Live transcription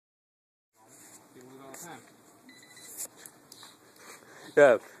time.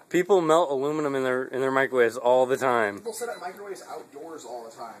 Yeah, people melt aluminum in their microwaves all the time. People set up microwaves outdoors all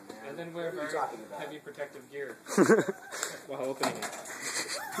the time, man. And then wear very heavy protective gear while opening it.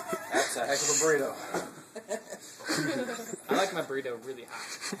 That's a heck of a burrito. I like my burrito really hot.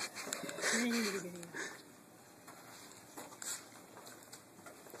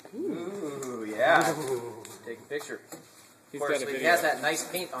 Ooh, yeah. Ooh. Take a picture. Of course, he has that nice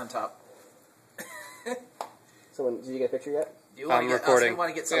paint on top. So, did you get a picture yet? Do you want to recording.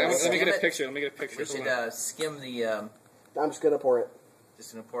 get some? Yeah, let me get a it? picture. Let me get a picture. We should skim the. I'm just gonna pour it.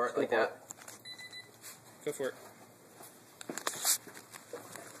 Just gonna pour it like that. Go for it.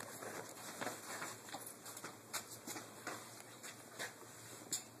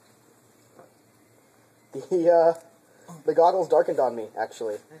 The goggles darkened on me,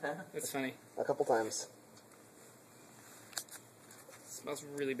 actually. That's funny. A couple times. It smells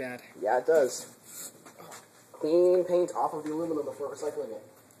really bad. Yeah, it does. Clean paint off of the aluminum before recycling it.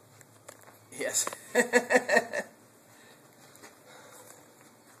 Yes.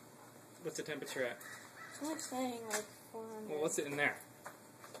 What's the temperature at? It's like saying like 400. Well, what's it in there?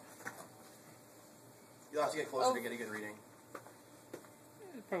 You'll have to get closer to get a good reading.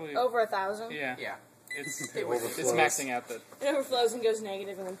 Probably Over 1,000. Yeah. Yeah. It's overflows. maxing out the. It overflows and goes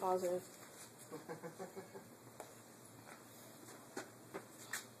negative and then positive.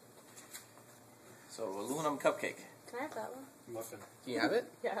 So aluminum cupcake. Can I have that one? Muffin. Can you have it?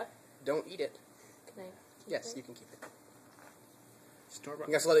 Yeah. Don't eat it. Can I? Yes, you can keep it. Store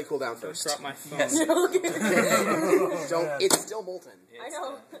You guys let it cool down Don't first. drop my phone. Yes. Don't. It's still molten. It's, I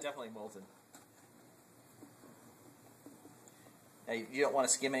know. Definitely molten. Now, you don't want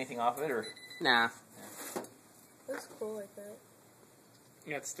to skim anything off of it, or? Nah. That's cool like that.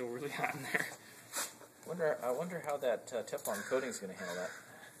 Yeah, it's still really hot in there. I wonder how that Teflon coating is going to handle that.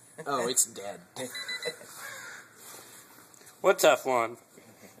 Oh, it's dead. What Teflon?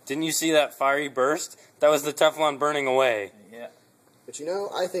 Didn't you see that fiery burst? That was the Teflon burning away. Yeah. But you know,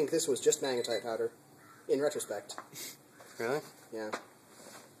 I think this was just magnetite powder. In retrospect. Really? Yeah.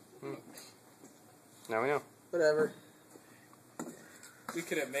 Now we know. Whatever. We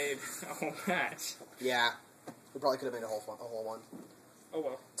could have made a whole batch. Yeah. We probably could have made a whole one. Oh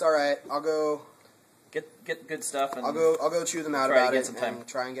well. It's alright. I'll go Get good stuff, and I'll go chew them out try to about get it some time. and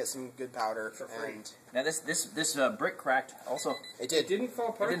try and get some good powder For free. and Now this brick cracked also. it It did. didn't fall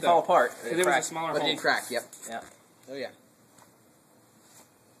apart. It didn't though. fall apart. Because it was a cracked. smaller But it hole. did crack, yep. Yeah. Oh yeah.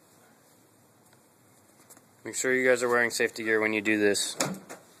 Make sure you guys are wearing safety gear when you do this.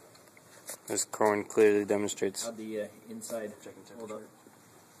 As Corwin clearly demonstrates. How'd the inside hold up?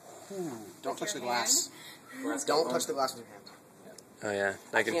 Don't touch the your glass. Glass Don't glove touch on. the glass with your hand. Oh yeah.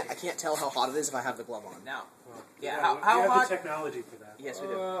 I can't tell how hot it is if I have the glove on. Now. Yeah, Yeah. How we have hot? the technology for that. Yes, we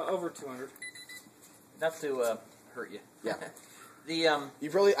do. Over 200. Enough to hurt you. Yeah. The You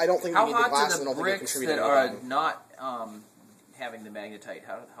really I don't think how you need the hot glass do and I the don't think it bricks contribute that are anything. not having the magnetite?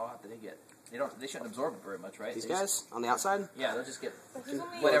 How hot do they get? They shouldn't absorb it very much, right? These They just- guys on the outside? Yeah, they'll just get But he's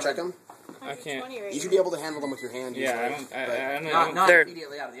only You want to check them? I can't- 120 right You should now. be able to handle them with your hand. Yeah, I usually, don't. I but- don't know. not They're-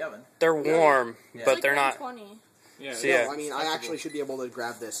 immediately out of the oven. They're warm, It's but like they're not. 120. Yeah. See, No, yeah. I mean, I actually should be able to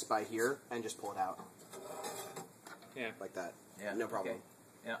grab this by here and just pull it out. Yeah. Like that. Yeah, No problem. okay.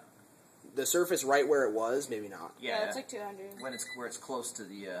 Yeah. The surface right where it was, maybe not. Yeah, it's like 200. when where it's close to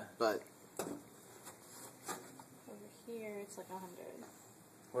the. But Over here, it's like 100.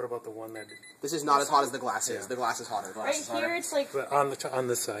 What about the one that? this is not as hot as the glass is. Yeah. The glass is hotter. Right is hotter. here, it's like But on this side.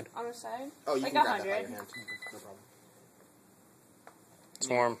 on the side. Oh, you like can grab that by 100. your hand. No problem. It's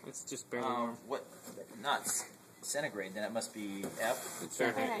warm. It's just barely warm. What? Not centigrade. Then it must be F. It's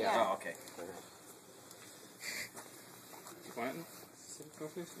Fahrenheit. Fahrenheit, Yeah. yeah. Oh, okay. What?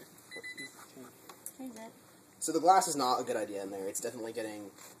 Change it. So the glass is not a good idea in there. It's definitely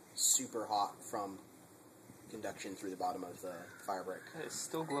getting super hot from conduction through the bottom of the fire brick. It's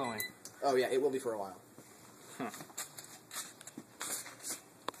still glowing. Oh yeah, it will be for a while.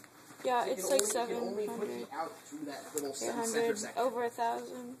 Yeah, You it's can like only- you can only put 700. it out through that little 800. center section. Over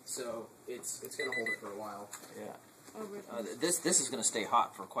 1,000. So it's gonna hold it for a while. Yeah. Over 1,000. This is going to stay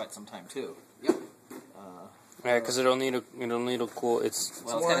hot for quite some time too. Yep. Yeah, because it'll need a cool. It's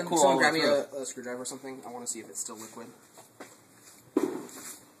Well, it's going to cool all someone the grab way me through. a screwdriver or something. I want to see if it's still liquid.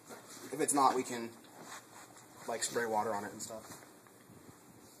 If it's not, we can like spray water on it and stuff.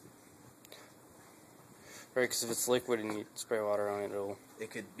 right. Because if it's liquid and you spray water on it, it'll. It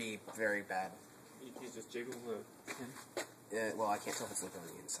could be very bad. You just jiggle the pin. Well, I can't tell if it's liquid on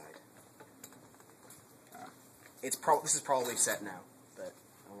the inside. This is probably set now, but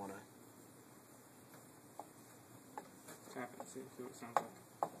I want to. Tap it. See what it sounds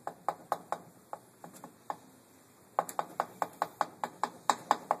like.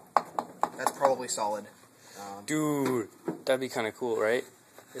 probably solid. Dude, that'd be kind of cool, right?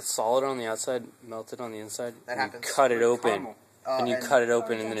 It's solid on the outside, melted on the inside. That and happens. You cut it open, Caramel. and you cut it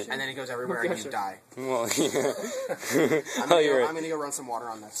open, and then it. And then it goes everywhere and you die. Well, yeah. I'm Oh, you're gonna right. go run some water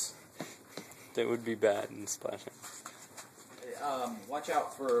on this. That would be bad and splashing. Watch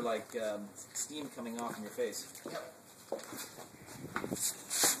out for like steam coming off in your face.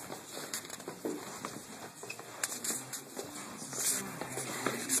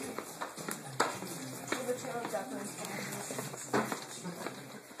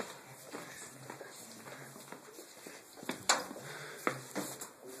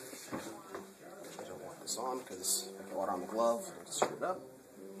 I don't want this on because I get water on the glove. I'll just screw it up.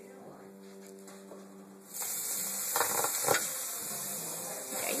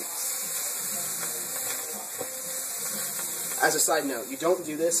 As a side note, you don't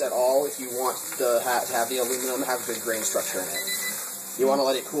do this at all if you want the hat to have the aluminum have good grain structure in it. You want to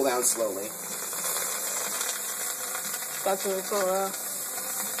let it cool down slowly. That's really cool,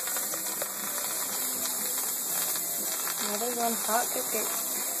 Another one hot cookie.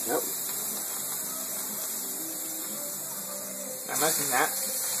 Nope. Imagine that,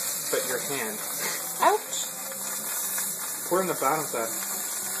 but your hand. Ouch! Pour it on the bottom side.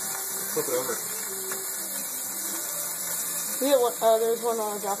 Flip it over. There's one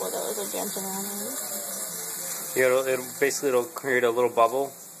on a droplet that was like dancing around. Yeah, it'll create a little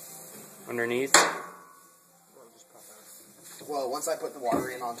bubble underneath. Well, once I put the water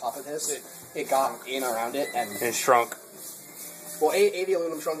in on top of this, it got in around it, and And it shrunk. well, A, the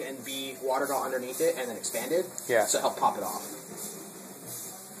aluminum shrunk, and B, water got underneath it and then expanded. Yeah. So it helped pop it off.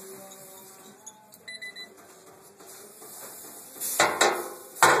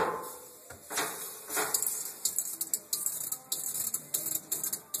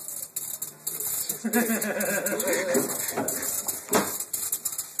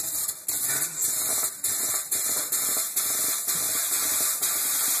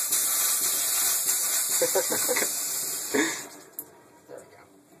 There we go.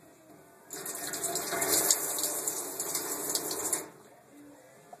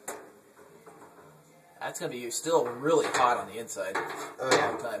 That's gonna be still really hot on the inside. Oh yeah.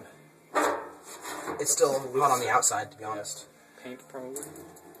 All the time. It's still hot on the outside, to be honest. Paint, probably.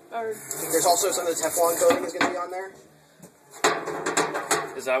 Or There's also some of the Teflon coating is going to be on there.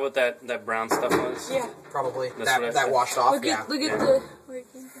 Is that what that brown stuff was? yeah. Probably. That's what I That said. washed off, Look yeah. at look Yeah. at the where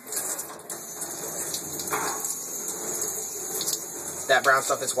it came from. That brown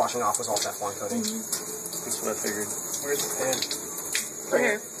stuff that's washing off was all Teflon coating. That's what I figured. Where's the pen? Right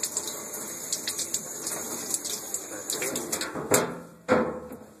here.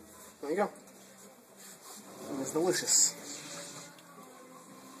 There you go. It was delicious.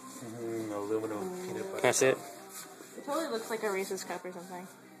 Aluminum peanut butter. That's it. It totally looks like a Reese's cup or something.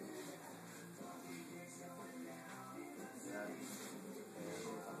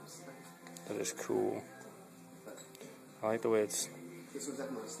 That is cool. I like the way it's. This was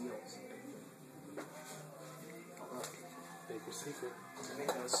definitely steals. Baker's secret. You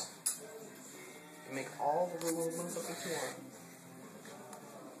make those. You can make all the little cookies you want.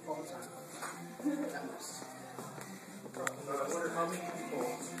 All the time. That was. I wonder how many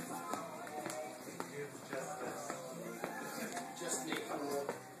people just make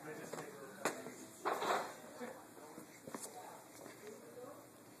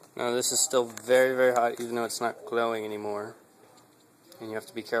Now this is still very, very hot, even though it's not glowing anymore. And you have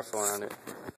to be careful around it.